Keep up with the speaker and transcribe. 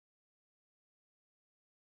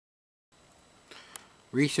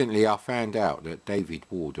Recently I found out that David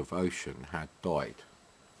Ward of Ocean had died.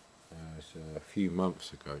 It's a few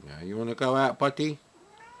months ago now. You want to go out, buddy?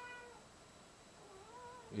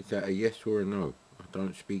 Is that a yes or a no? I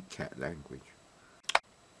don't speak cat language.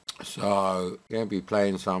 So, going to be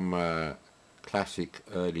playing some classic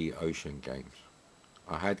early Ocean games.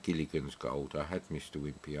 I had Gilligan's Gold, I had Mr.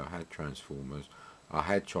 Wimpy, I had Transformers, I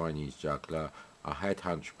had Chinese Juggler, I had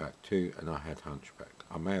Hunchback 2, and I had Hunchback.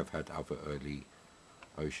 I may have had other early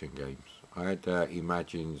Ocean games. I had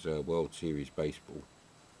Imagine's World Series Baseball,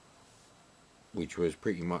 which was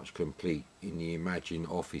pretty much complete in the Imagine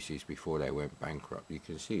offices before they went bankrupt. You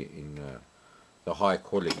can see it in the high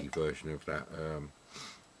quality version of that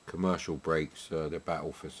commercial breaks, the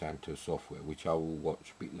Battle for Santa software, which I will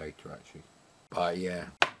watch a bit later actually. But yeah,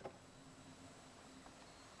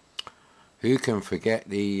 who can forget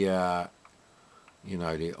the you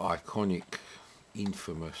know, the iconic,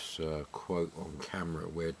 infamous quote on camera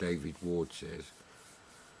where David Ward says,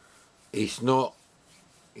 it's not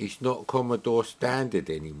Commodore standard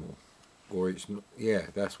anymore, or it's not, yeah,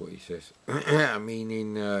 that's what he says. I mean,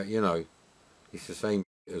 you know, it's the same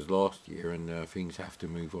as last year, and things have to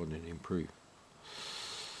move on and improve.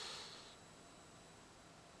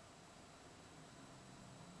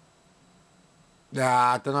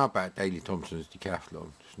 Nah, I don't know about Daley Thompson's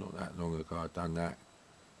decathlon. It's not that long ago I've done that.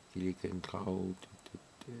 Gilligan Gold.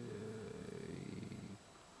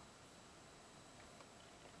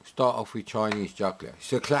 Start off with Chinese Juggler.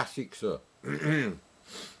 It's a classic, sir. I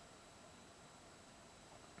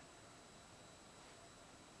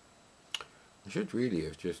should really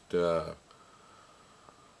have just put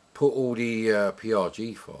all the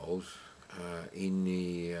PRG files in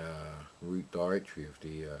the root directory of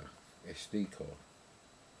the SD card.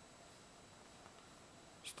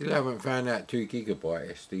 Still haven't found that 2 GB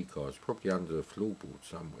SD card. It's probably under the floorboard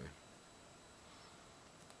somewhere.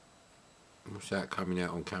 What's that coming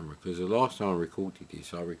out on camera? Because the last time I recorded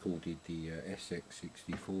this, I recorded the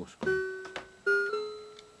SX64 screen.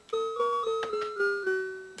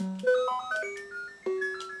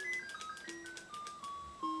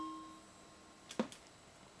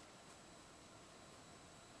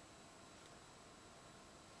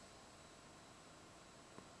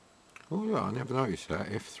 Oh yeah, I never noticed that.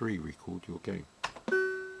 F3 record your game.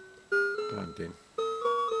 Damn then.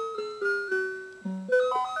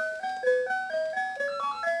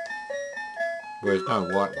 Well, there's no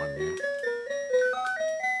white one there.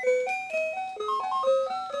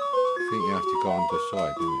 I think you have to go on the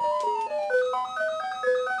side, don't you?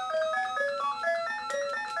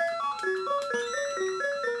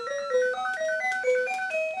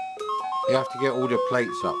 You have to get all the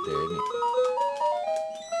plates up there, innit?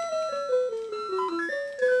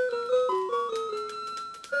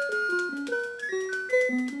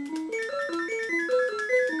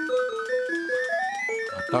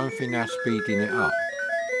 I don't think that's speeding it up.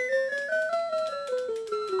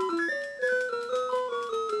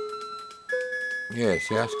 Yeah,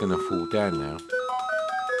 see, that's going to fall down now.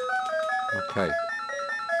 Okay.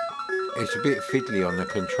 It's a bit fiddly on the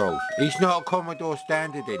controls. It's not a Commodore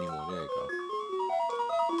standard anymore. There you go.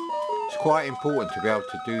 It's quite important to be able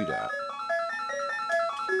to do that.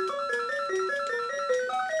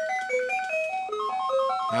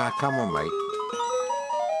 Ah, come on, mate.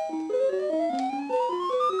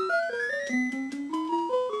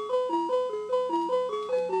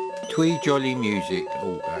 Twee jolly music.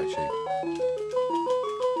 Oh, actually.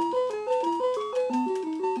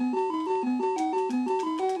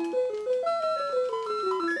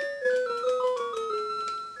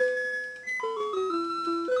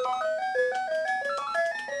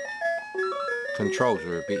 Controls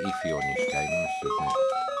are a bit iffy on this game, I must admit.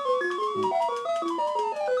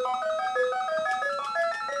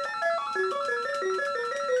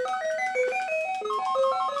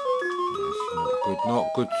 This is not good, not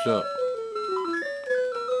good, sir.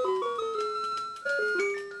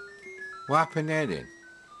 What happened there then?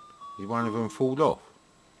 Did one of them fall off?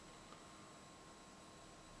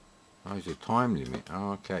 Oh, there's a time limit.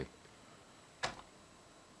 Oh, okay.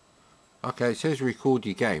 Okay, it says record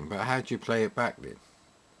your game, but how do you play it back then?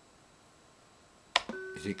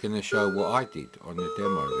 Is it going to show what I did on the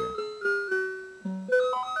demo there?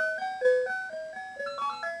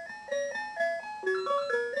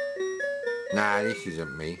 Nah, this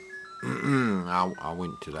isn't me. I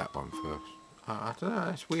went to that one first. I don't know,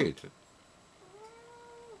 that's weird.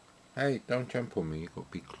 Hey, don't jump on me, you've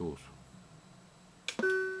got big claws.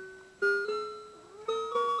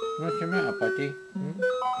 What's the matter, buddy?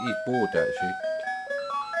 He's bored, actually.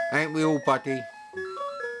 Ain't we all, buddy?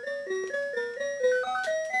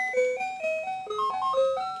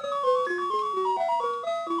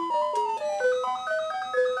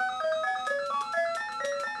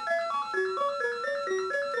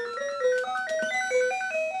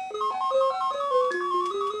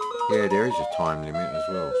 Yeah, there is a time limit as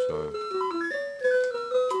well, so...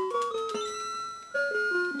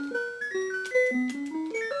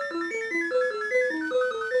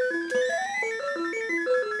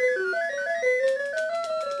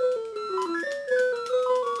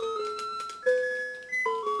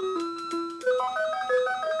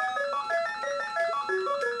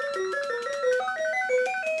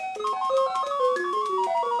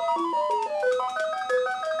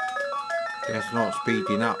 That's not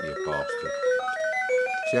speeding up, you bastard.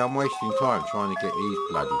 See, I'm wasting time trying to get these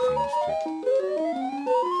bloody things to...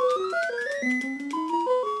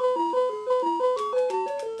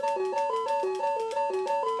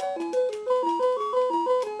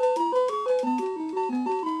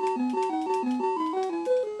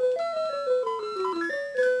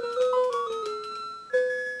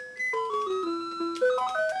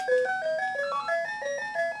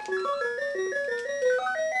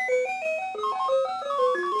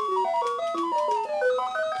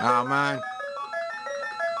 Oh, man.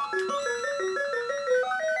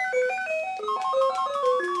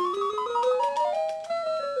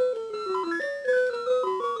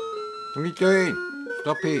 What are you doing?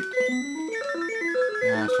 Stop it.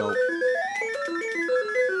 You asshole.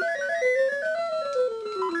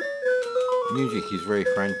 Music is very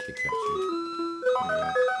frantic, actually.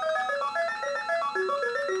 Yeah.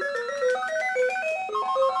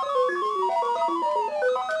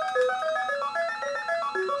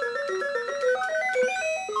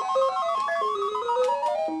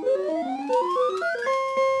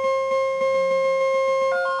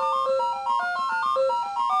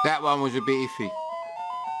 That one was a bit iffy.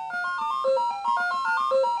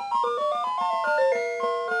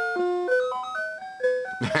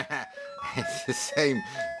 It's the same.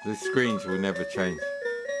 The screens will never change.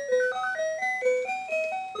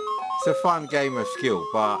 It's a fun game of skill,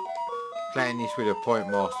 but playing this with a Point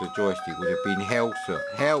Master joystick would have been hell, sir.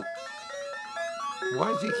 Help! Why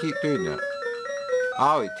does it keep doing that?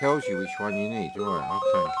 Oh, it tells you which one you need. Alright,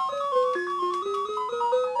 okay.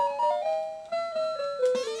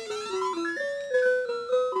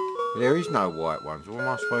 There is no white ones. What am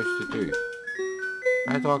I supposed to do?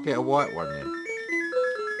 How do I get a white one then?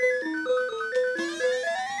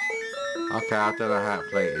 Okay, I don't know how to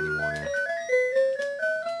play it anymore now.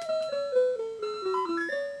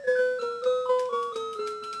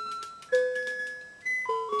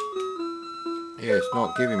 Yeah, it's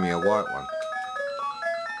not giving me a white one.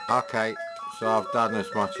 Okay, so I've done as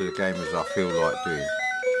much of the game as I feel like doing.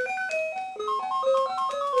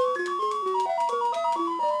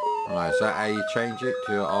 Right, is that how you change it?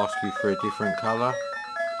 To ask you for a different colour?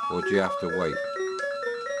 Or do you have to wait?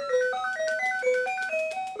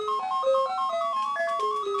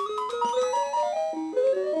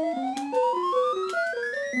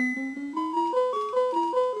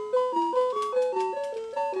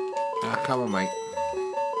 Ah, come on, mate.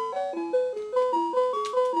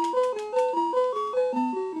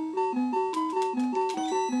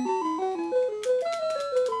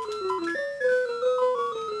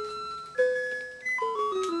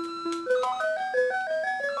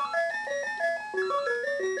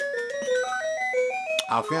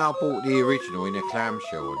 I think I bought the original in a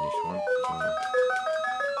clamshell on this one. So.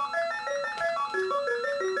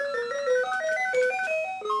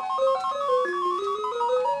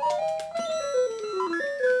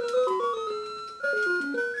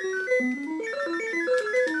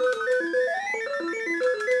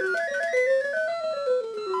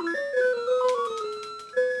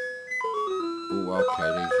 Oh, okay,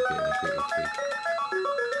 these are getting a bit iffy.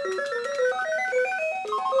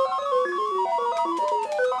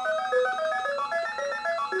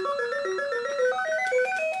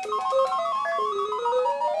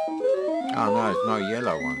 Oh no, there's no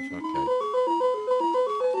yellow ones, okay.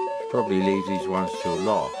 Should probably leave these ones till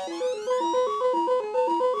last.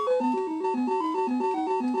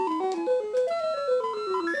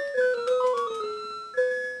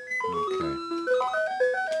 Okay.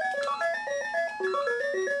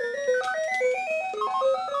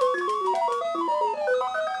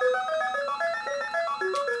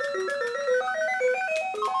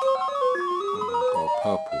 Got a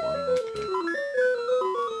purple one, okay.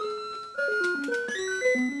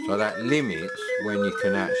 So that limits when you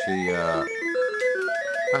can actually,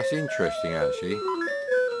 that's interesting actually.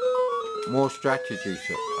 More strategies.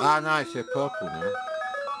 Ah no, it's a purple now.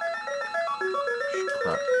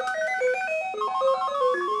 Crap.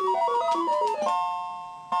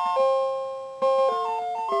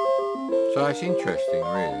 So it's interesting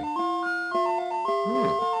really.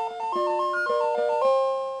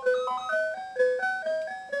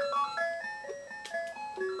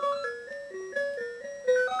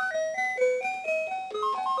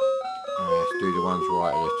 do the ones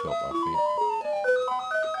right at the top, I think.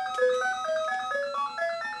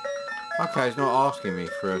 Okay, it's not asking me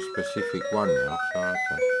for a specific one now, so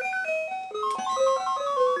okay.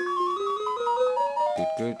 Good,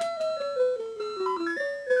 good.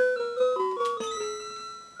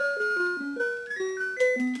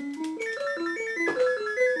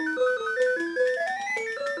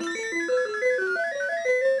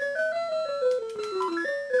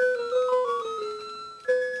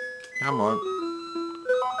 Come on.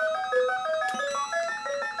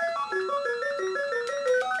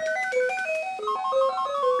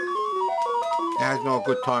 Now's not a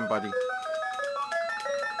good time, buddy.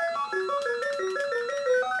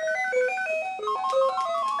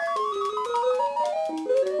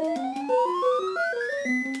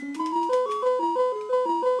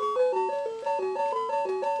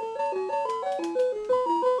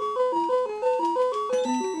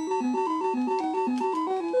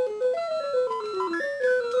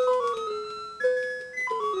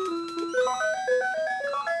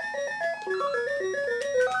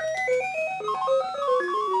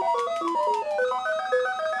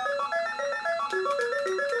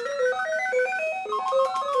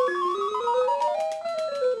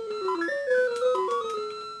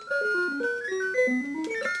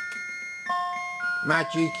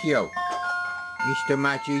 Magicchio. Mr.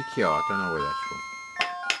 Magicchio. I don't know where that's from.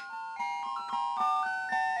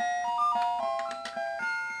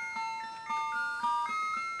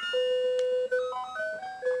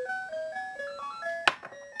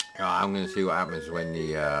 Right, I'm going to see what happens when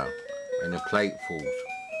the plate falls.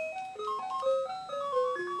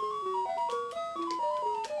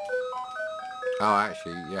 Oh,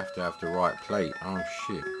 actually, you have to have the right plate. Oh,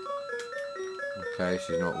 shit. Okay, this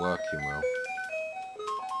is not working well.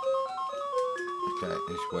 Okay,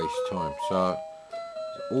 this wastes time. So,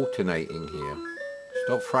 it's alternating here.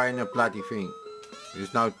 Stop throwing the bloody thing.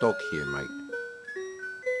 There's no dog here, mate.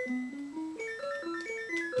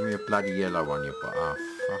 Give me a bloody yellow one, you but ah,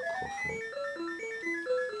 fuck off, mate.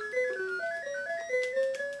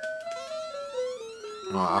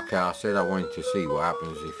 Right, okay, I said I wanted to see what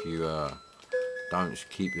happens if you don't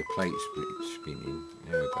keep the plate spinning.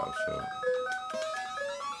 There we go, so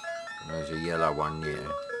there's a yellow one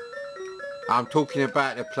there. I'm talking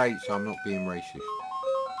about the plates, I'm not being racist.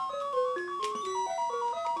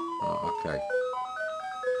 Oh, okay.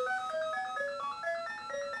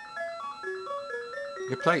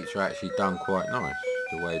 The plates are actually done quite nice,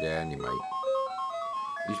 the way they animate.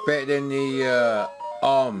 It's better than the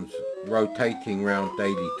arms rotating round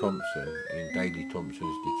Daley Thompson in Daley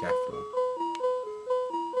Thompson's Decathlon.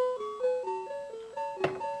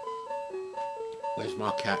 Where's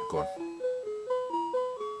my cat gone?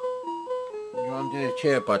 You're under the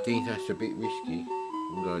chair, buddy. That's a bit risky.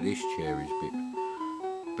 Although this chair is a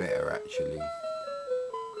bit better, actually.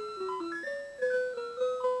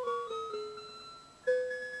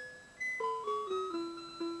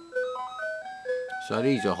 So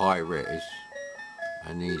these are high res,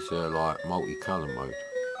 and these are like multicolour mode.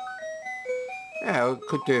 Yeah, it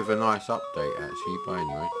could do with a nice update, actually, but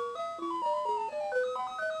anyway.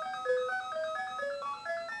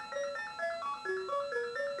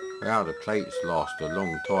 Wow, the plates last a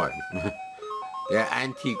long time. They're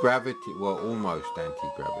anti-gravity, well, almost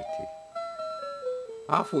anti-gravity.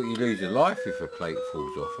 I thought you'd lose your life if a plate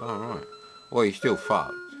falls off. Oh, right. Well, you're still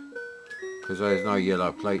fucked, because there's no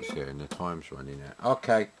yellow plates here and the time's running out.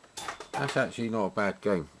 Okay, that's actually not a bad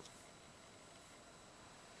game.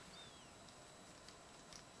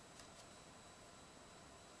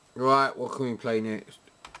 Right, what can we play next?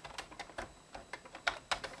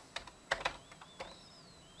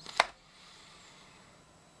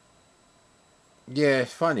 Yeah,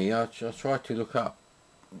 it's funny. I tried to look up,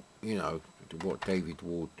 you know, what David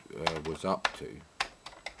Ward was up to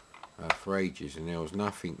for ages, and there was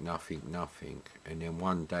nothing. And then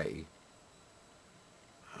one day,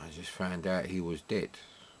 I just found out he was dead.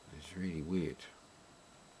 It's really weird.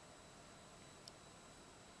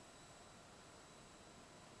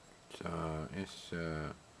 So it's,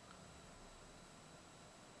 I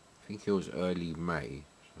think it was early May.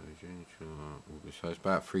 So it's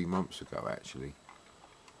about 3 months ago, actually.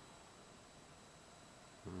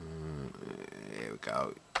 There we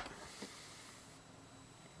go.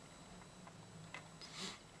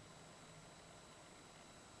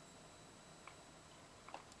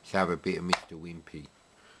 Let's have a bit of Mr. Wimpy.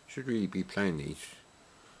 Should really be playing these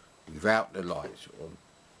without the lights on,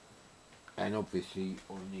 and obviously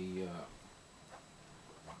on the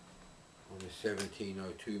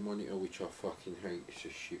 1702 monitor, which I fucking hate. It's a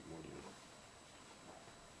shit monitor.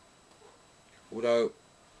 Although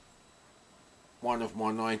one of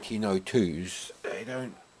my 1902s, they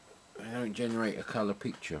don't generate a colour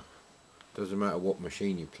picture. Doesn't matter what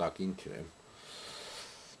machine you plug into them.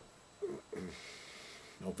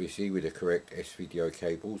 Obviously with the correct S-video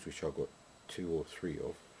cables, which I've got 2 or 3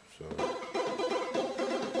 of, so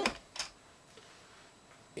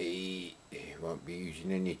he won't be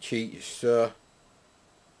using any cheats, sir.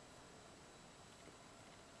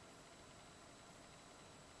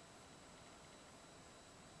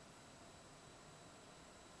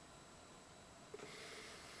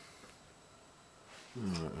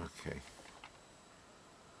 Okay.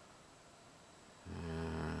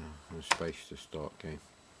 Space to start game.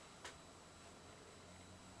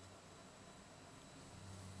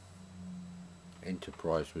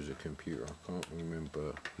 Enterprise was a computer. I can't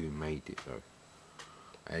remember who made it though.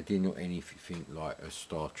 It did not anything like as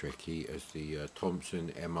Star Trek-y as the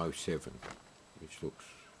Thomson MO7, which looks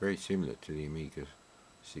very similar to the Amiga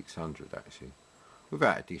 600 actually,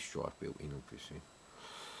 without a disk drive built in obviously.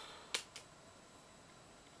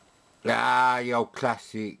 Ah, the old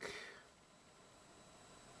classic.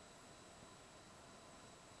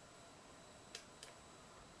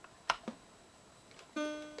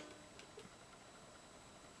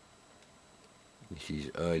 This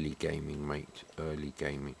is early gaming, mate. Early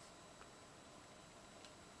gaming.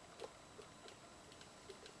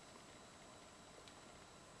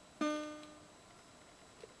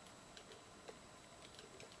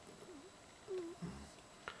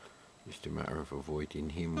 Just a matter of avoiding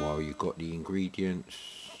him while you got the ingredients.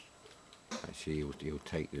 Actually, he'll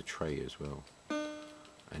take the tray as well.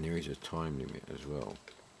 And there is a time limit as well.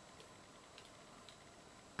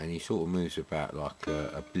 And he sort of moves about like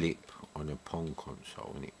a blip on a Pong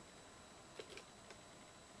console, isn't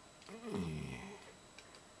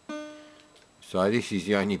it? So this is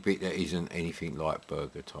the only bit that isn't anything like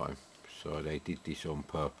Burger Time. So they did this on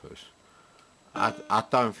purpose. I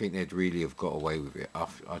don't think they'd really have got away with it.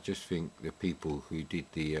 I just think the people who did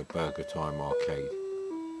the Burger Time arcade.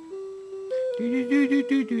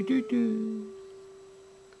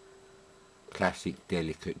 Classic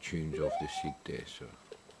delicate tunes of the SID there, so.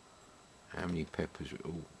 How many peppers?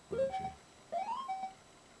 Oh, let's see.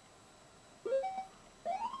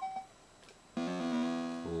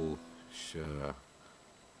 Oh,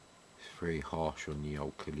 it's very harsh on the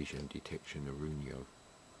old collision detection, Arunio.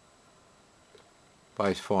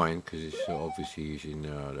 But it's fine because it's obviously using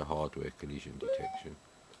the hardware collision detection.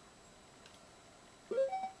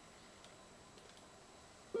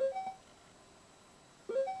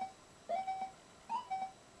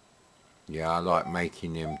 Yeah, I like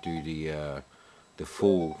making them do the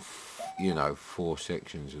full, you know, 4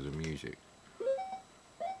 sections of the music.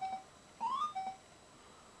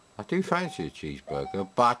 I do fancy a cheeseburger,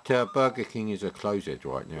 but Burger King is a closed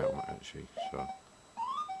right now, actually, so.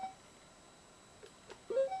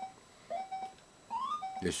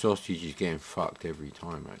 The sausage is getting fucked every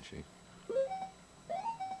time, actually.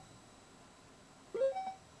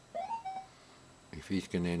 If he's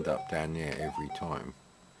going to end up down there every time,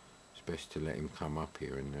 it's best to let him come up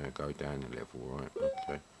here and go down a level, right?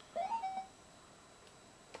 Okay.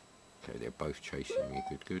 Okay, they're both chasing me.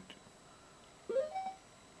 Good, good.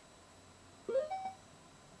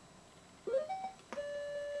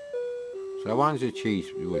 So one's a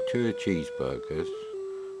two are cheeseburgers.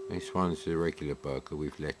 This one's the regular burger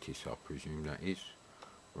with lettuce, I presume that is,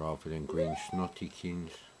 rather than green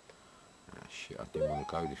snottikins. Ah shit, I didn't want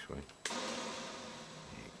to go this way.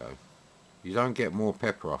 There you go. You don't get more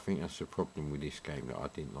pepper. I think that's the problem with this game that I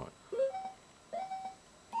didn't like.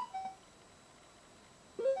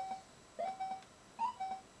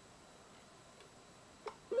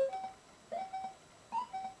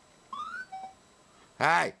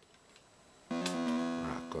 Hey!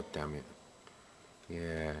 Ah, god damn it.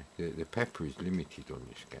 Yeah, the pepper is limited on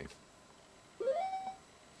this game.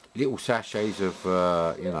 Little sachets of,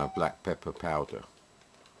 you know, black pepper powder.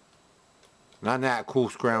 None of that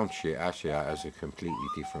coarse ground shit. Actually, that has a completely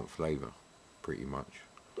different flavour, pretty much.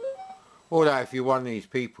 Although, if you're one of these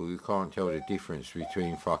people who can't tell the difference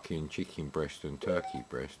between fucking chicken breast and turkey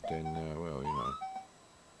breast, then, well, you know.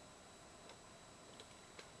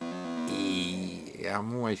 Yeah,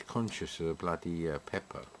 I'm always conscious of the bloody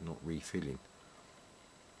pepper not refilling.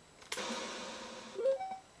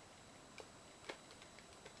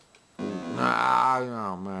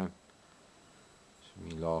 No, man.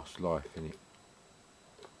 It's my last life, innit?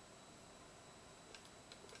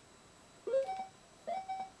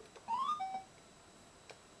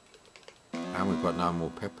 And we've got no more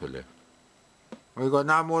pepper left. We've got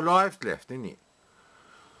no more lives left, innit?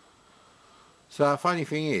 So the funny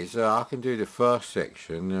thing is, I can do the first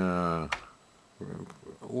section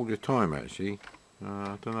all the time actually.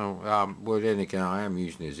 I don't know. Well, then again, I am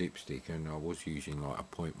using a zip stick, and I was using like a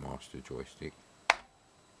Point Master joystick.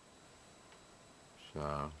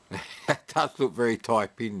 So that does look very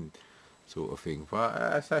type-in sort of thing,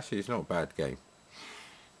 but it's not a bad game.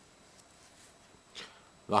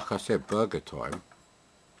 Like I said, Burger Time,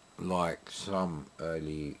 like some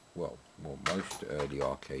early, well, most early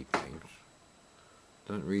arcade games,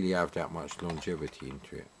 don't really have that much longevity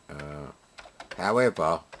into it.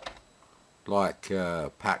 However, like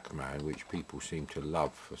Pac-Man, which people seem to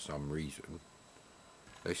love for some reason,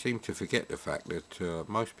 they seem to forget the fact that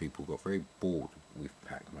most people got very bored with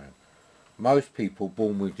Pac-Man. Most people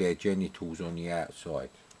born with their genitals on the outside.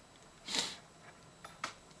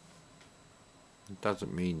 It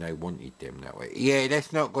doesn't mean they wanted them that way. Yeah,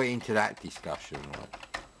 let's not get into that discussion, right?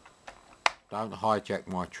 Don't hijack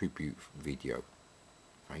my tribute video.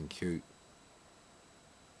 Thank you.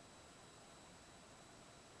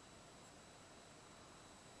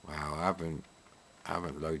 Wow, I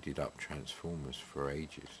haven't loaded up Transformers for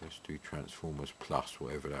ages. Let's do Transformers Plus,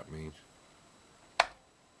 whatever that means.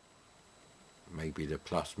 Maybe the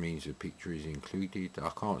plus means the picture is included. I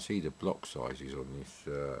can't see the block sizes on this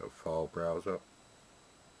file browser.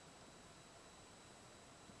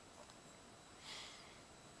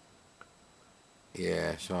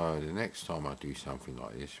 Yeah, so the next time I do something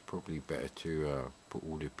like this, probably better to put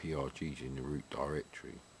all the PRGs in the root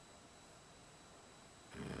directory.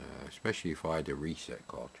 Especially if I had a reset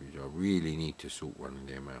cartridge, I really need to sort one of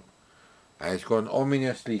them out. It's gone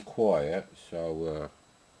ominously quiet, so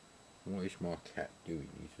what is my cat doing?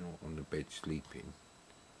 He's not on the bed sleeping.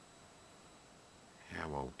 How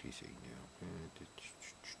old is he now?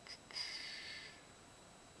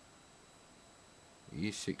 He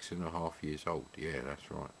is 6.5 years old. Yeah, that's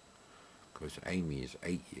right. Because Amy is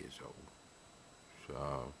 8 years old.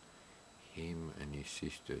 So him and his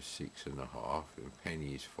sister 6.5, and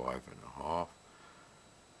Penny is 5.5,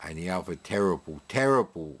 and the other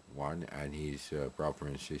terrible one and his brother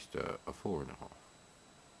and sister are 4.5.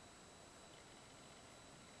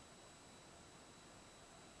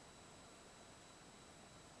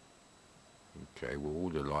 Okay, well, all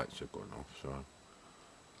the lights have gone off, so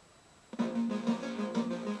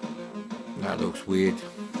that looks weird.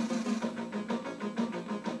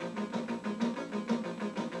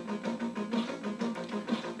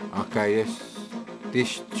 Okay,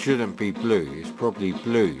 this shouldn't be blue. It's probably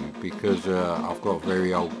blue because I've got a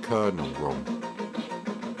very old kernel ROM.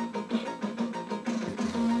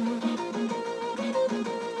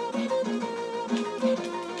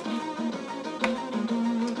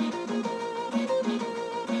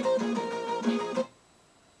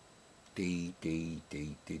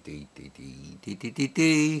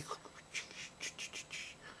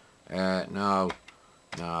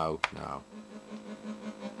 No.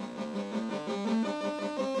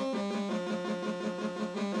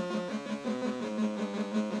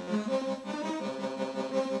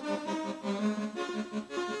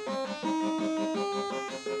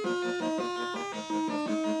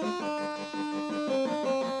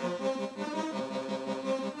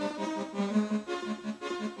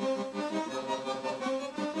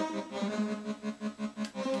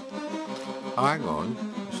 Hang on,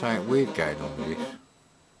 there's something weird going on with this.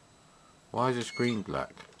 Why is the screen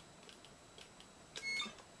black?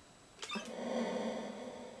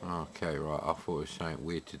 Okay, right, I thought it was something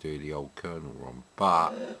weird to do with the old kernel ROM,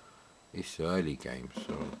 but it's early game,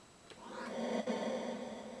 so...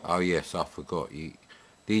 Oh yes, I forgot.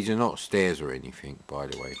 These are not stairs or anything, by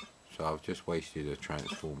the way, so I've just wasted a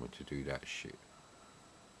transformer to do that shit.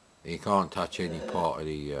 You can't touch any part of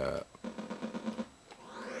the...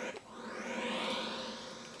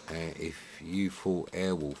 if you thought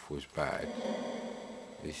Airwolf was bad,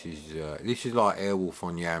 this is like Airwolf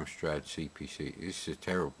on the Amstrad CPC. This is a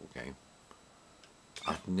terrible game.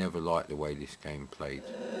 I've never liked the way this game played.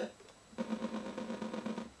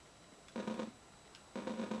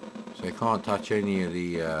 So you can't touch any of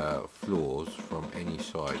the floors from any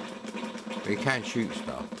side. But you can shoot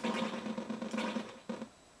stuff.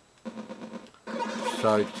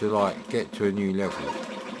 So to like get to a new level,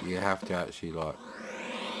 you have to actually like...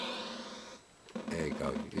 There you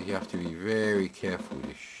go. You have to be very careful with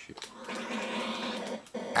this shit.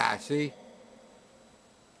 Ah, see?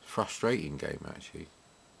 Frustrating game, actually.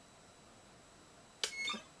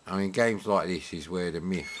 I mean, games like this is where the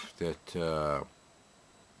myth that,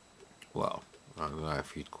 well, I don't know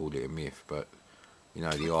if you'd call it a myth, but, you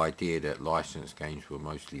know, the idea that licensed games were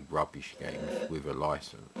mostly rubbish games with a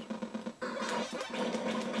license.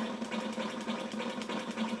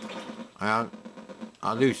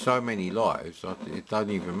 I lose so many lives, it don't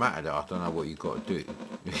even matter that I don't know what you got to do.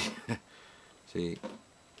 See,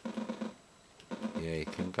 yeah, you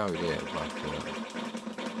can go there, but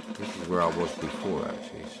this is where I was before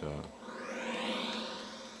actually, so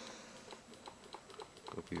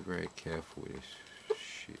got to be very careful with this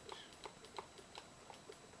shit.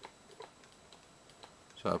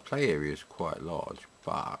 So the play area is quite large,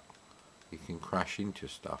 but you can crash into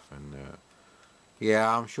stuff, and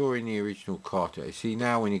yeah, I'm sure in the original cartoon. See,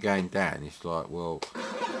 now when you're going down, it's like, well,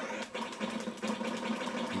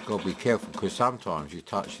 you've got to be careful, because sometimes you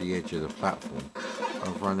touch the edge of the platform.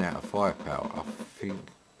 I've run out of firepower, I think.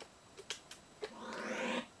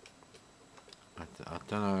 I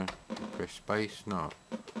don't know. Press space? No.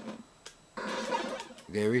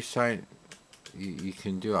 There is something you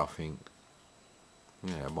can do, I think.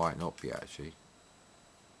 Yeah, it might not be actually.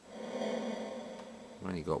 I've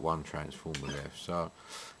only got one transformer left, so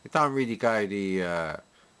it don't really go the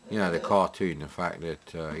you know, the cartoon, the fact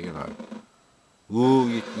that you know, ooh,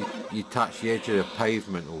 you touch the edge of the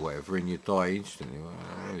pavement or whatever and you die instantly.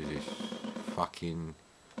 What is this fucking,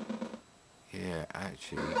 yeah,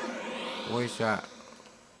 actually, what is that?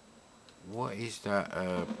 What is that?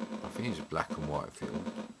 I think it's a black and white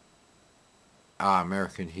film. Ah,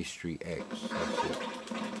 American History X, that's it.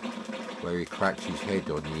 Where he cracks his head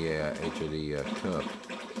on the edge of the curb.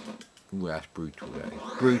 Ooh, that's brutal, that is.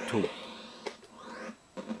 Brutal.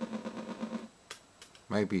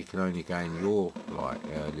 Maybe you can only gain your, like,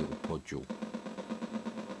 little podule.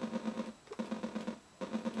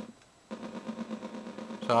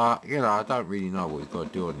 So, you know, I don't really know what you've got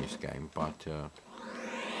to do on this game, but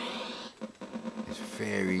it's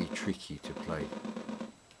very tricky to play.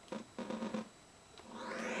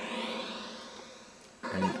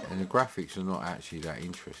 And the graphics are not actually that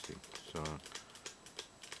interesting, so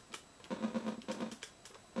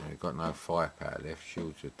you've got no firepower left,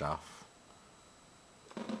 shields are duff.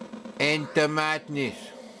 End the madness!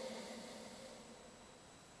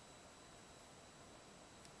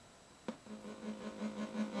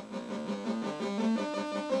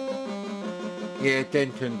 Yeah,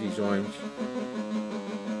 Denton Designs.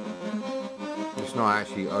 It's not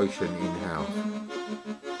actually Ocean in-house.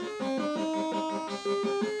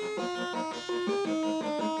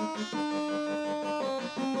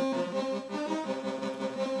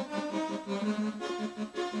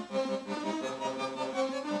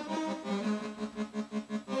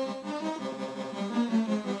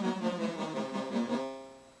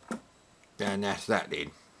 And that's that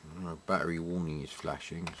then. Battery warning is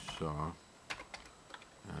flashing, so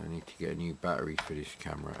I need to get a new battery for this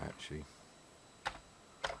camera actually.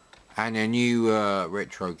 And a new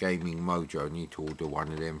retro gaming mojo. I need to order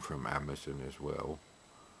one of them from Amazon as well.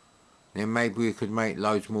 Then maybe we could make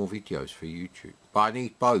loads more videos for YouTube. But I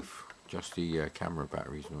need both. Just the camera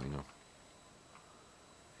battery's not enough.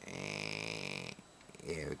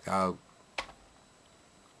 Here we go.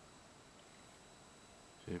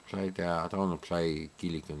 So play that. I don't want to play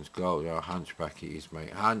Gilligan's Gold. Oh, Hunchback it is,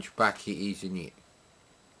 mate. Hunchback it is, isn't it?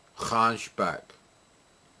 Hunchback.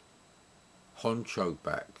 Honcho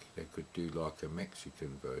back. They could do like a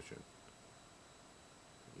Mexican version.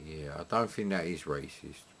 Yeah, I don't think that is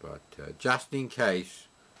racist, but just in case,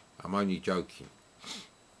 I'm only joking.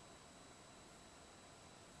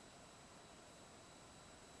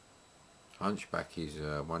 Hunchback is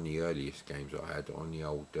one of the earliest games I had on the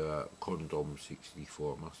old Condom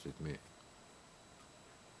 64, I must admit.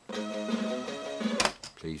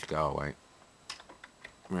 Please go away.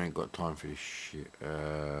 We ain't got time for this shit.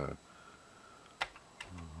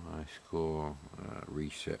 High score,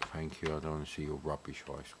 reset, thank you. I don't want to see your rubbish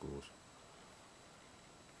high scores.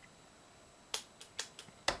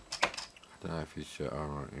 I don't know if it's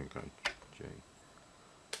alright, here we go, J.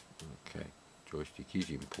 Okay, joystick is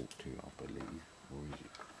import too, I believe, or is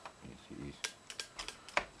it? Yes it is.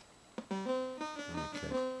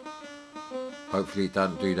 Okay, hopefully it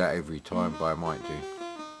doesn't do that every time, but it might do.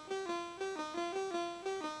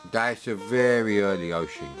 That's a very early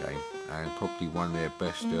Ocean game, and probably one of their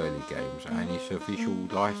best early games, and it's official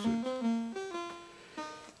license.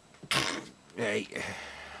 Hey,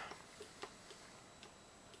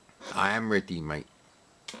 I am ready, mate.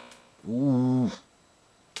 Ooh.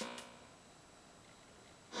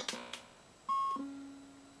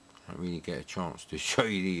 I don't really get a chance to show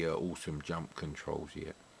you the awesome jump controls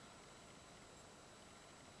yet.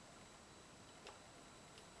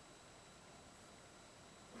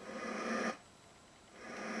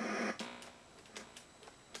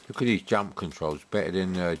 Look at these jump controls, better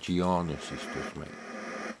than Gianna Sisters, mate.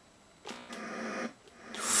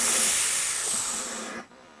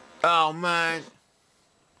 Oh man,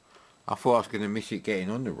 I thought I was going to miss it getting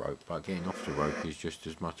on the rope, but getting off the rope is just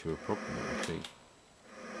as much of a problem, I see.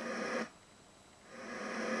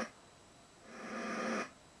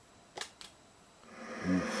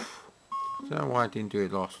 Oof. I don't know why I didn't do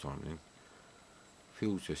it last time then.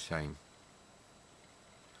 Feels the same.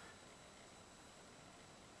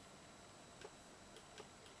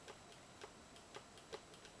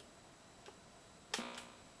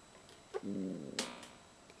 Ooh.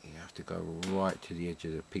 You have to go right to the edge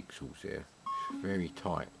of the pixels there. It's very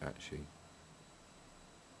tight actually.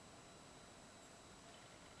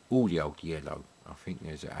 All the old yellow. I think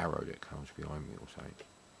there's an arrow that comes behind me or something.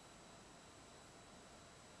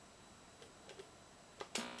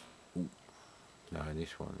 Ooh. No,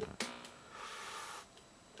 this one. No.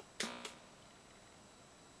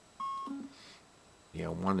 Yeah,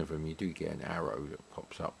 on one of them you do get an arrow that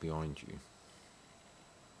pops up behind you.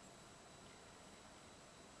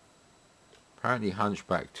 Apparently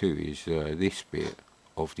Hunchback 2 is this bit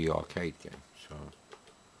of the arcade game, so...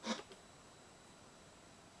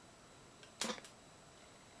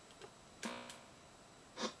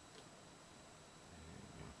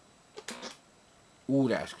 Oh,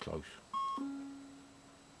 that's close.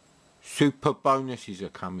 Super bonuses are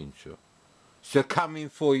coming, sir. They're coming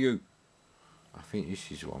for you. I think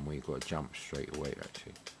this is the one where you've got to jump straight away,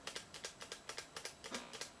 actually.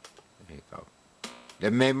 There you go.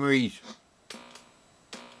 The memories.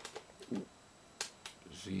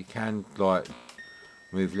 So you can, like,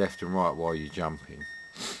 move left and right while you're jumping.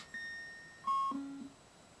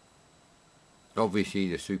 Obviously,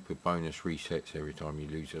 the super bonus resets every time you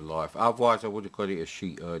lose a life. Otherwise, I would have got it a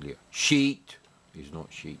sheet earlier. Sheet is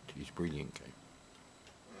not sheet. It's a brilliant game.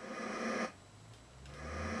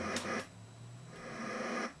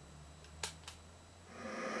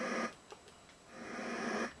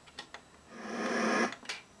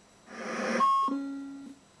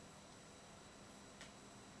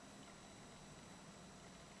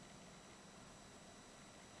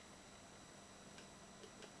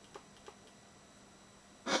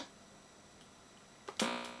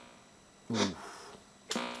 Oof.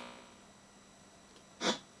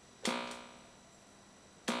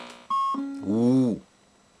 Ooh.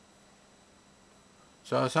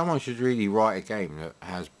 So someone should really write a game that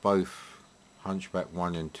has both Hunchback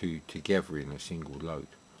 1 and 2 together in a single load.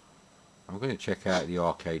 I'm going to check out the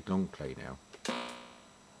arcade long play now.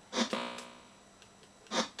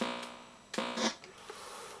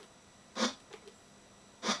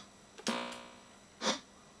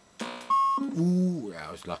 Ooh,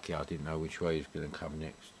 I was lucky I didn't know which way is going to come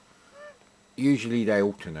next. Usually they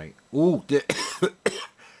alternate. Ooh,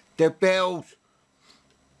 the bells!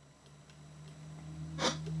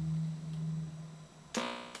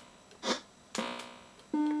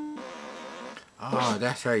 Ah,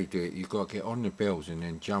 that's how you do it. You've got to get on the bells and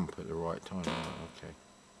then jump at the right time. Oh, okay.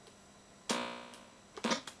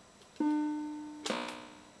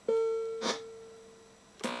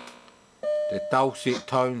 The dulcet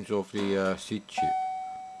tones of the SID chip.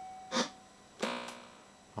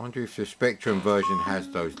 I wonder if the Spectrum version has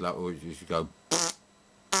those, like, or just go.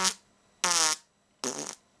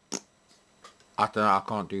 I don't know, I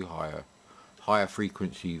can't do higher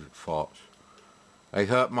frequency farts. They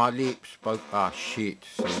hurt my lips, both. Ah, shit.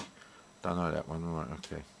 See, don't know that one. Alright,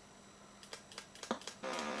 okay.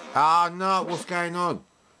 Ah, no, what's going on?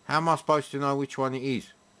 How am I supposed to know which one it is?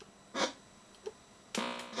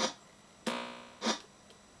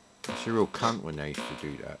 It's a real cunt when they used to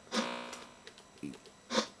do that.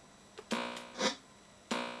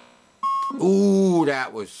 Ooh,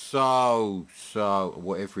 that was so,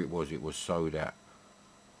 whatever it was so that.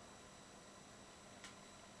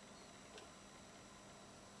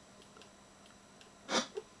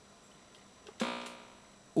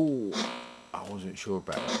 Ooh, I wasn't sure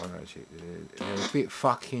about that one actually. They're a bit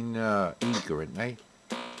fucking eager, aren't they?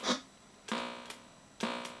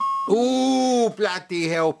 Ooh, bloody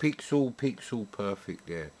hell, pixel perfect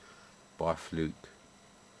there. By fluke.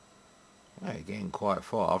 Hey, getting quite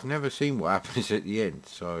far. I've never seen what happens at the end,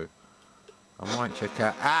 so I might check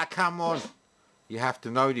out. Ah, come on! You have to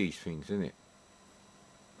know these things, innit?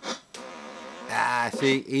 Ah,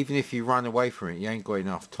 see, even if you run away from it, you ain't got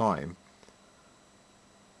enough time.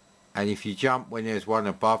 And if you jump when there's one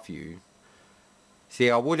above you... See,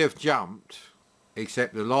 I would have jumped,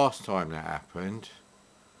 except the last time that happened,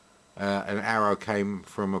 an arrow came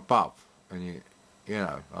from above. And, you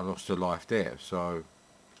know, I lost a life there, so...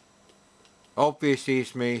 Obviously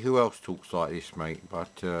it's me. Who else talks like this, mate?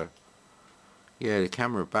 But yeah, the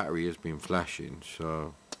camera battery has been flashing,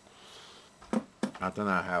 so I don't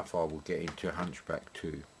know how far we'll get into Hunchback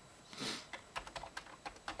 2.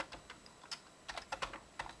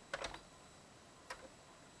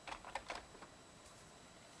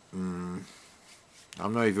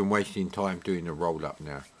 I'm not even wasting time doing the roll up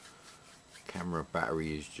now. Camera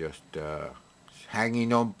battery is just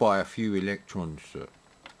hanging on by a few electrons.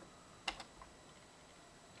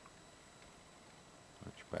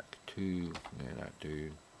 Back 2, yeah, that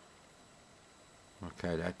do.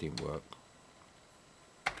 Okay, that didn't work.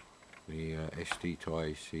 The SD to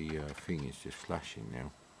AC thing is just flashing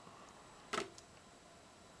now.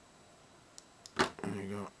 There you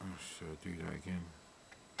go. Let's do that again.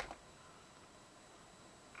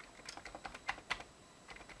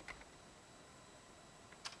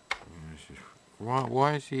 Yeah,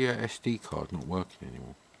 why is the SD card not working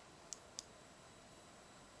anymore?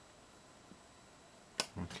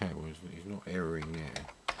 Okay, well, it's not erroring there.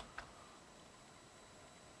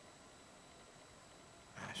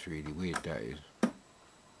 That's really weird, that is.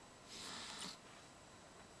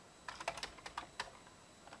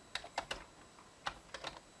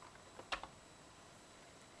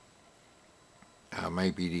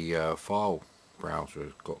 Maybe the file browser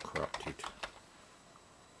has got corrupted.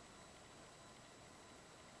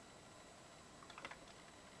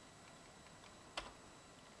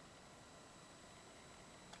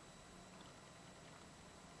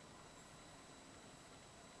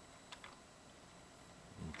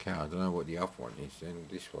 Okay, I don't know what the other one is then.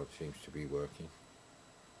 This one seems to be working.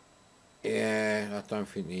 Yeah, I don't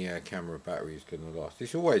think the camera battery is going to last.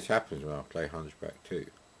 This always happens when I play Hunchback 2.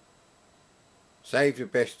 Save the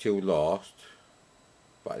best till last,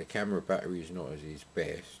 but the camera battery is not as its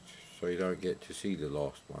best, so you don't get to see the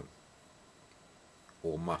last one,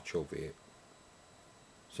 or much of it.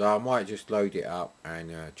 So I might just load it up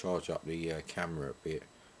and charge up the camera a bit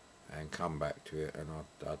and come back to it. And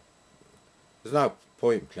there's no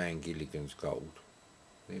point playing Gilligan's Gold.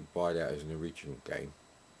 I didn't buy that as an original game.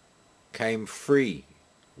 Came free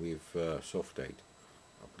with Soft Aid,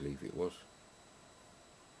 I believe it was.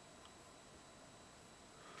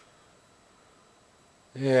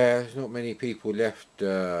 Yeah, there's not many people left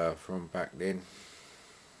from back then.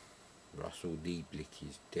 Russell Lieblich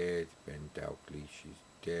is dead, Ben Dalglish is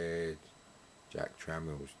dead, Jack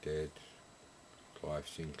Trammell's dead, Clive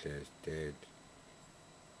Sinclair's dead,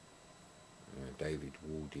 David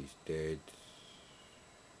Ward is dead.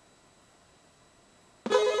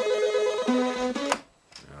 No,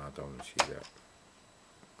 I don't want to see that.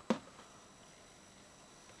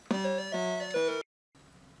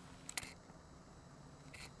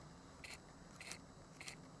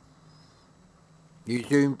 You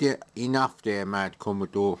zoomed it enough there, Mad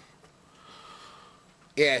Commodore.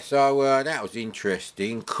 Yeah, so that was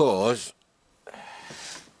interesting, because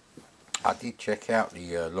I did check out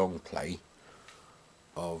the long play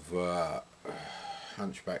of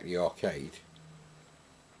Hunchback the Arcade,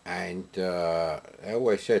 and they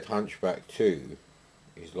always said Hunchback 2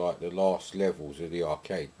 is like the last levels of the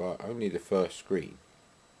arcade, but only the first screen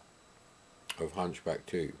of Hunchback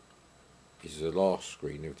 2 is the last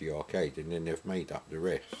screen of the arcade, and then they've made up the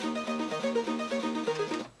rest.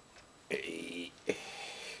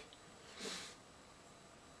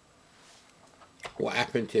 What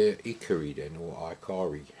happened to Ikari then, or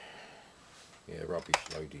Ikari? Yeah, rubbish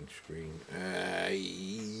loading screen.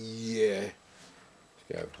 Yeah.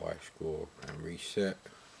 Let's go high score and reset.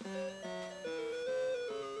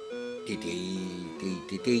 Dee.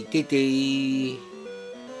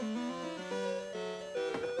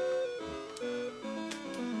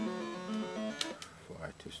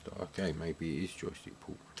 Fire to start. Okay, maybe it is joystick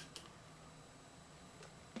port.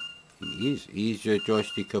 He is a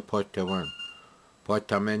joystick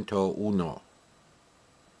portamento uno.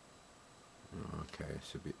 Okay,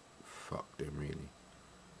 it's a bit fucked then, really.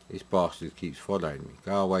 This bastard keeps following me.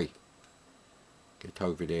 Go away. Get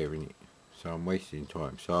over there, innit? So I'm wasting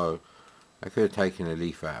time. So I could have taken a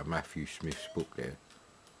leaf out of Matthew Smith's book there.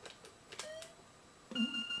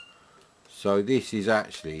 So this is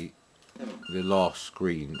actually the last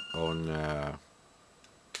screen on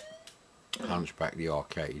Hunchback the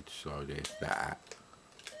Arcade. So there's that.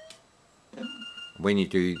 When you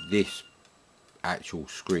do this actual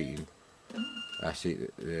screen, that's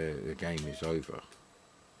it, the game is over.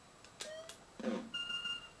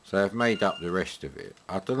 So they've made up the rest of it.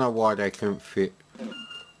 I don't know why they couldn't fit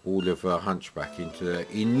all of Hunchback into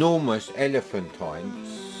the enormous elephantine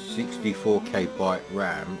 64k byte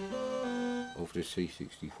RAM of the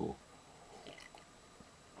C64.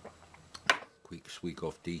 Quick swig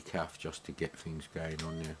of decaf just to get things going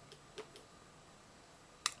on there.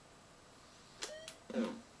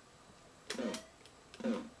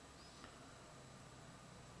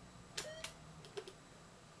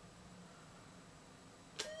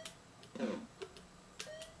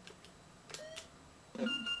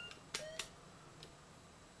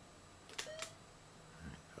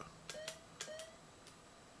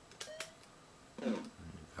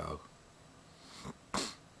 Go.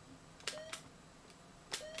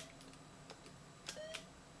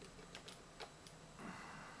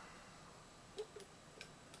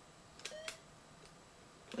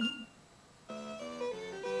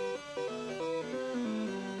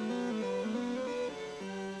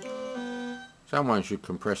 Someone should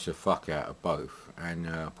compress the fuck out of both and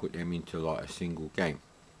put them into like a single game.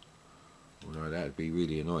 Although that would be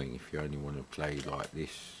really annoying if you only want to play like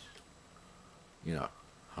this, you know,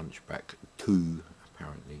 Hunchback 2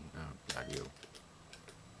 apparently. Oh, bloody hell.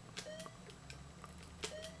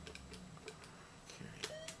 Okay.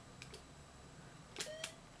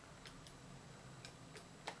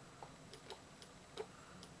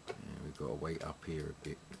 Yeah, we've got to wait up here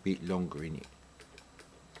a bit longer, innit?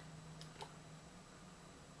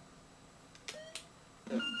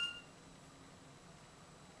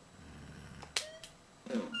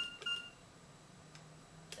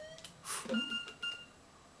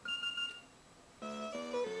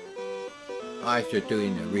 They're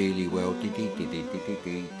doing it really well.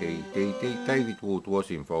 David Ward was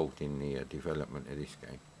involved in the development of this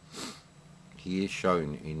game. He is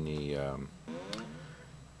shown in the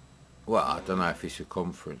well, I don't know if it's a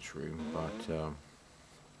conference room, but it's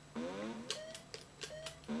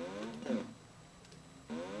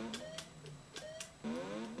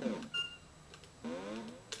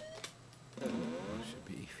a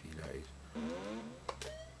bit iffy, that is.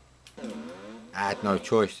 I had no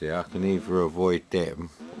choice there. I can either avoid them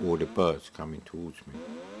or the birds coming towards me.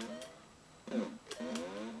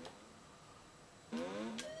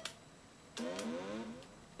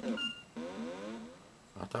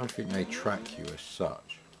 I don't think they track you as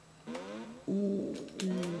such. Ooh,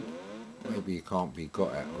 maybe you can't be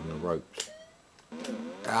got at on the ropes.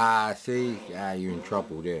 Ah, see? Ah, you're in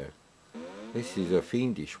trouble there. This is a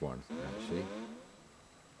fiendish one, actually.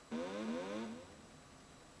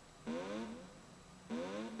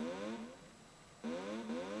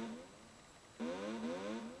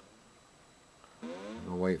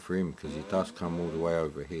 I'll wait for him because he does come all the way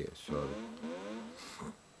over here, so...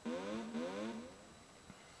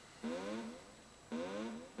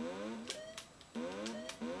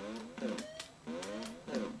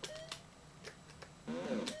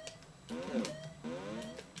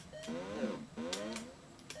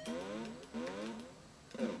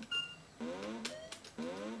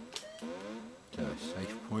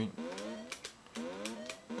 Safe point.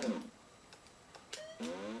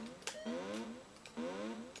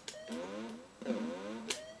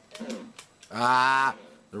 Ah,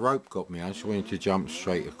 the rope got me. I just wanted to jump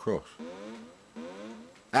straight across.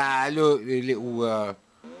 Ah, look, the little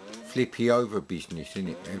flippy over business, isn't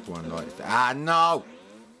it? Everyone likes that. Ah, no!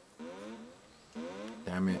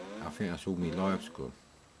 Damn it, I think that's all my life's gone.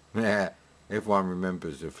 Yeah, everyone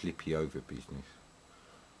remembers the flippy over business.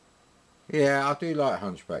 Yeah, I do like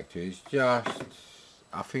Hunchback 2. It's just,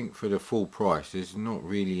 I think for the full price, there's not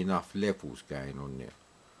really enough levels going on there.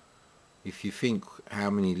 If you think how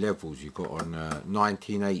many levels you got on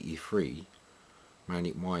 1983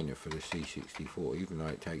 Manic Miner for the C64, even though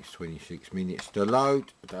it takes 26 minutes to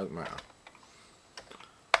load, it doesn't matter.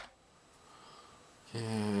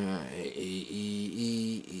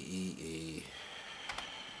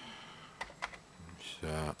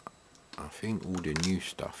 So, I think all the new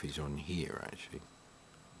stuff is on here actually.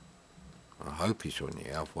 I hope it's on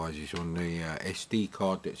here, otherwise it's on the SD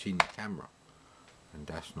card that's in the camera. And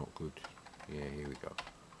that's not good. Yeah, here we go.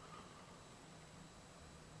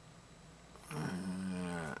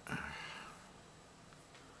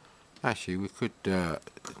 Actually, we could go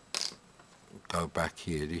back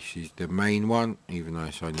here. This is the main one, even though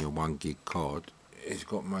it's only a 1 gig card. It's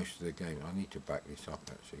got most of the game. I need to back this up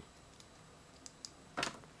actually.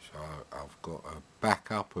 So I've got a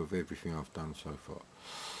backup of everything I've done so far.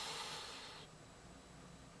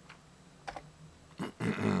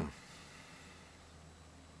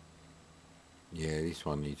 Yeah, this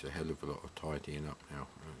one needs a hell of a lot of tidying up now,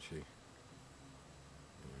 actually.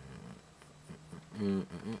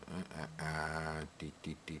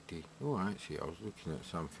 Oh, actually, I was looking at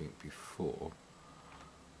something before.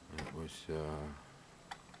 It was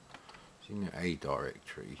it's in the A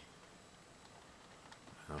directory.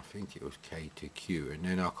 I think it was K to Q, and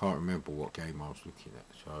then I can't remember what game I was looking at,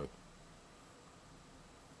 so...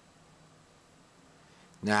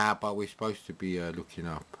 Nah, but we're supposed to be looking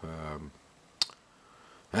up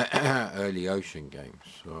early Ocean games,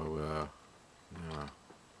 so yeah.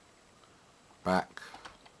 Back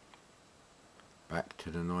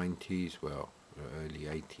to the 90s, well, the early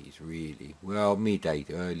 80s really, well,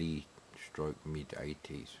 early stroke mid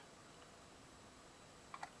 80s.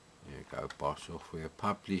 There you go, boss off with a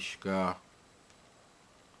publisher.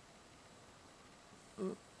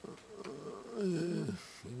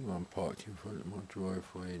 Anyone parked in front of my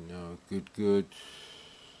driveway? No. Good, good.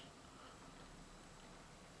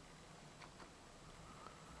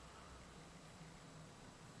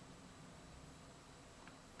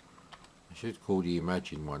 I should call the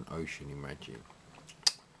Imagine one Ocean Imagine.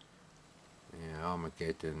 Yeah,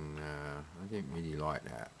 Armageddon, I didn't really like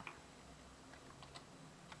that.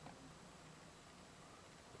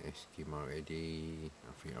 Eskimo Eddie,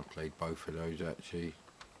 I think I played both of those actually.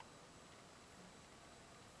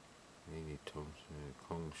 Neely Thompson,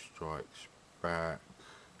 Kong Strikes Back.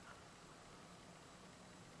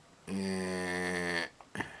 Yeah.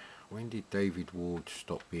 When did David Ward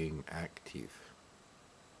stop being active?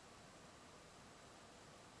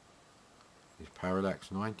 Is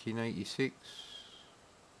Parallax 1986?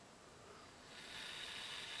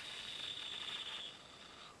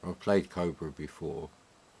 I've played Cobra before.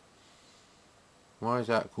 Why is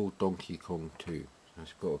that called Donkey Kong 2?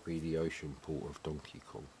 That's got to be the ocean port of Donkey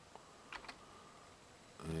Kong.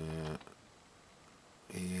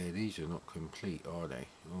 Yeah, these are not complete, are they?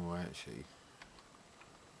 Oh, actually.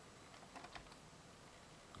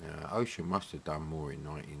 Ocean must have done more in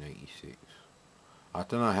 1986. I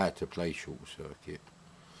don't know how to play Short Circuit.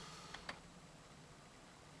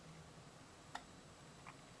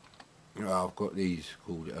 Well, I've got these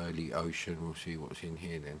called Early Ocean. We'll see what's in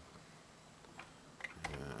here then.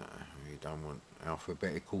 We don't want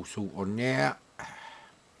alphabetical sort on there.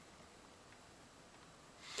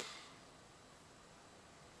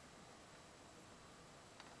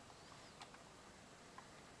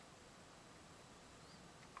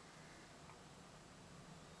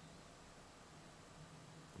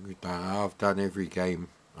 I've done every game,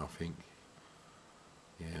 I think.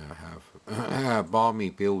 Yeah, I have.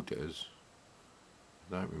 Barmy Builders.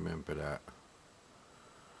 I don't remember that.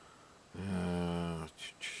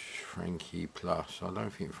 Frankie Plus. I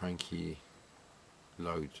don't think Frankie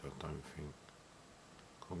loads, I don't think.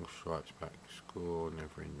 Kong Strikes Back, Score,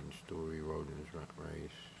 Never Ending Story, Rollins Rat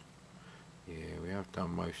Race. Yeah, we have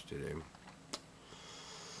done most of them.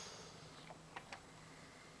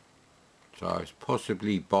 So it's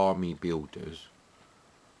possibly Barmy Builders.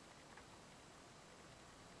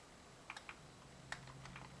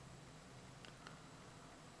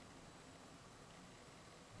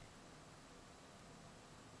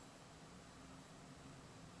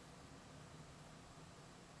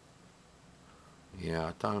 Yeah,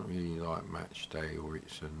 I don't really like Match Day or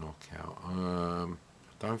It's a Knockout. I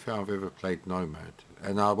don't think I've ever played Nomad,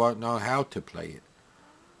 and I won't know how to play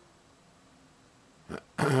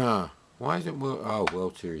it. Why isn't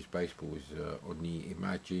World Series Baseball is on the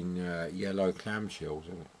Imagine yellow clamshells,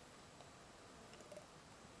 isn't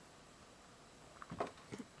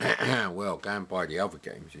it? Well, going by the other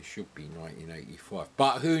games, it should be 1985.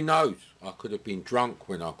 But who knows? I could have been drunk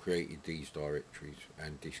when I created these directories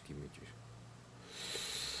and disk images.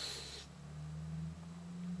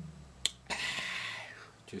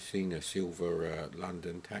 Just seen a silver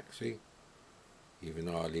London taxi, even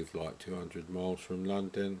though I live like 200 miles from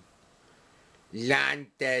London.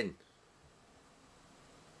 London!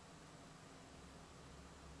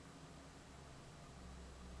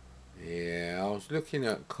 Yeah, I was looking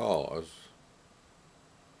at cars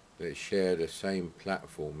that share the same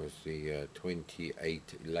platform as the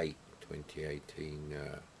late 2018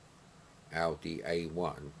 Audi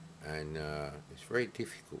A1, and it's very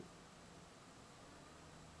difficult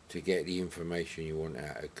to get the information you want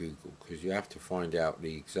out of Google, because you have to find out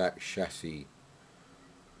the exact chassis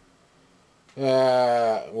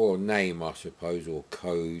or name, I suppose, or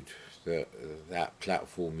code that that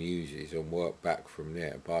platform uses, and work back from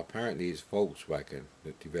there. But apparently it's Volkswagen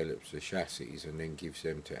that develops the chassis and then gives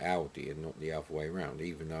them to Audi, and not the other way around,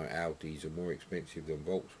 even though Audis are more expensive than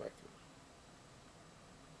Volkswagen.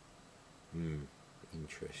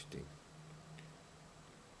 Interesting.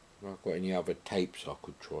 Have I got any other tapes I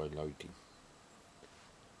could try loading?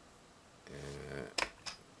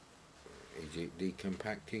 Is it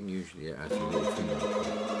decompacting? Usually it has a little thing like that.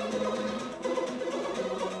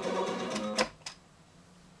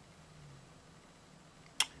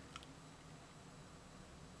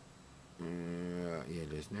 Yeah,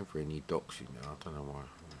 there's never any docks in there. I don't know why.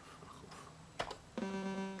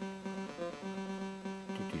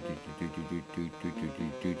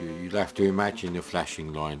 You'll have to imagine the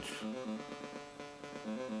flashing lines.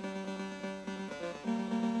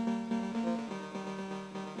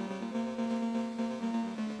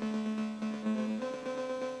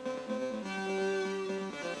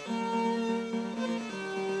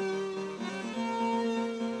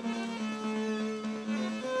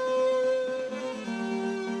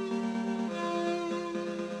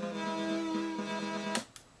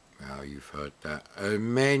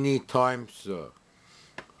 many times, sir.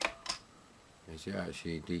 Is it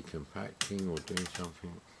actually decompacting or doing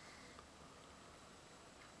something?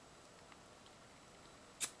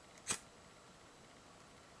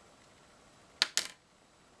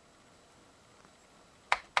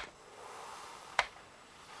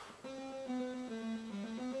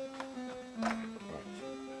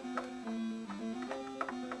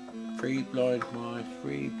 Three blind mice,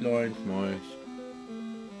 three blind mice.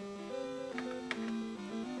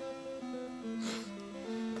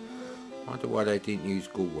 Wonder why they didn't use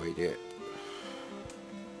Galway there.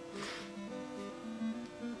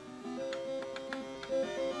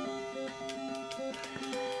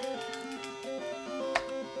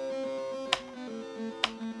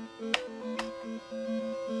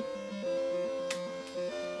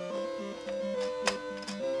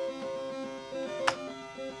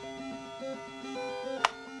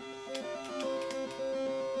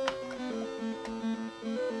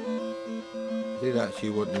 I did actually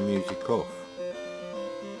want the music off.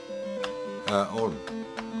 On.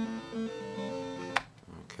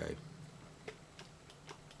 Okay.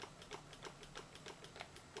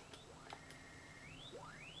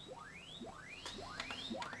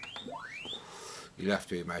 You'll have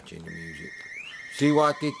to imagine the music. See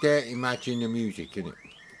what I did there? Imagine the music, innit?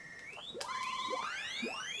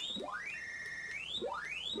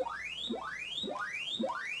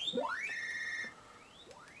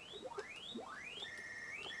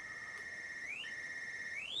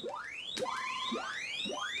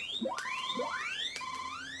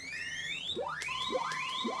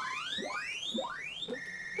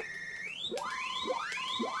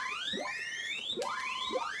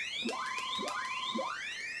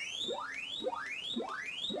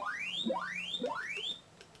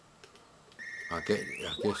 I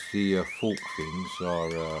guess the fork things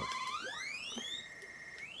are,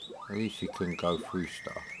 at least you can go through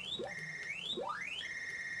stuff.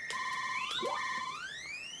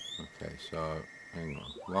 Okay, so, hang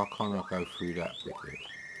on. Why can't I go through that bit there?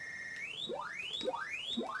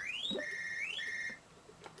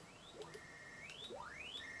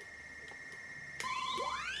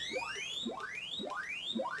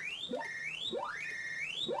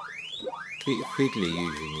 Bit fiddly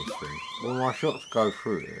using this thing. Well, my shots go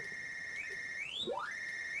through it.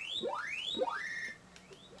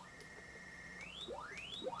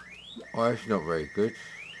 Oh, that's not very good.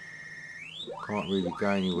 Can't really go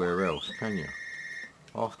anywhere else, can you?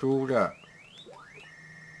 After all that.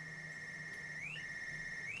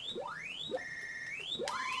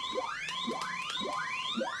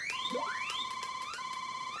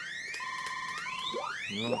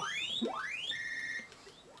 No.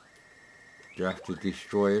 Do you have to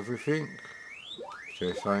destroy everything? Is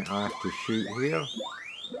there something I have to shoot here?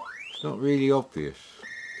 It's not really obvious.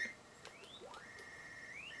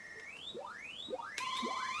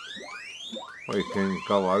 Well, you can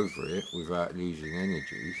go over it without losing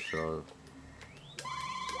energy, so...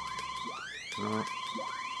 No.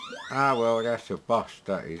 Ah, well, that's a bust,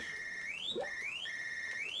 that is.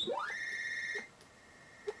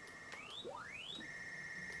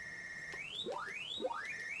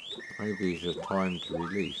 Maybe it's a time to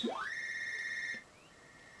release.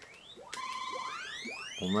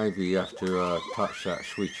 Or maybe you have to touch that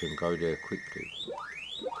switch and go there quickly.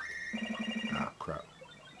 Ah, crap.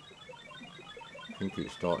 I think it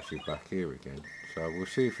starts you back here again. So we'll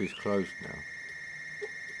see if it's closed now.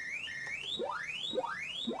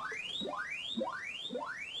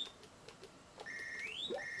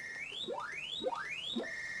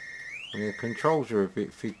 And the controls are a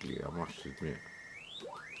bit fiddly, I must admit.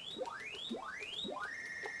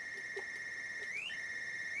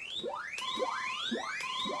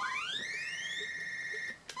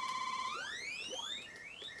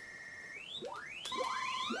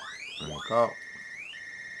 There we go.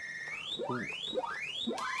 Ooh.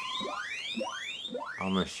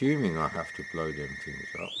 I'm assuming I have to blow them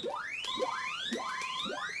things up.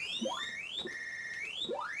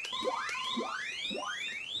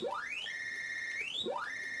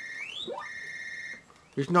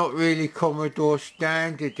 It's not really Commodore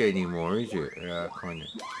standard anymore, is it? Kind of.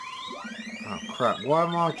 Oh crap, why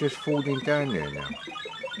am I just falling down there now?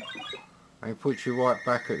 And it puts you right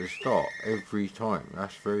back at the start every time.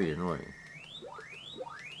 That's very annoying.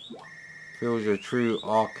 Feels a true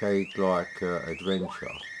arcade-like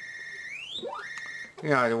adventure. You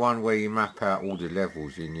know, the one where you map out all the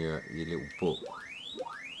levels in your little book.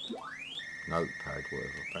 Notepad,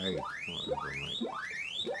 whatever. Hey, whatever, mate.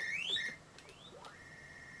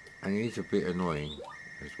 And it is a bit annoying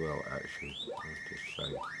as well, actually, I have to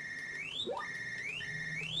say.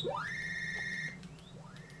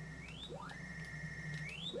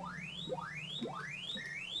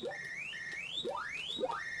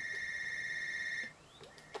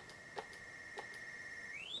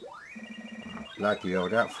 Bloody hell,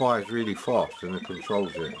 that fires really fast and the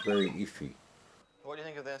controls are very iffy. What do you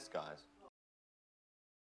think of this, guys?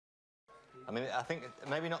 I mean, I think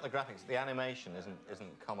maybe not the graphics. The animation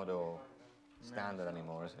isn't Commodore standard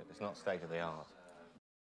anymore, is it? It's not state of the art.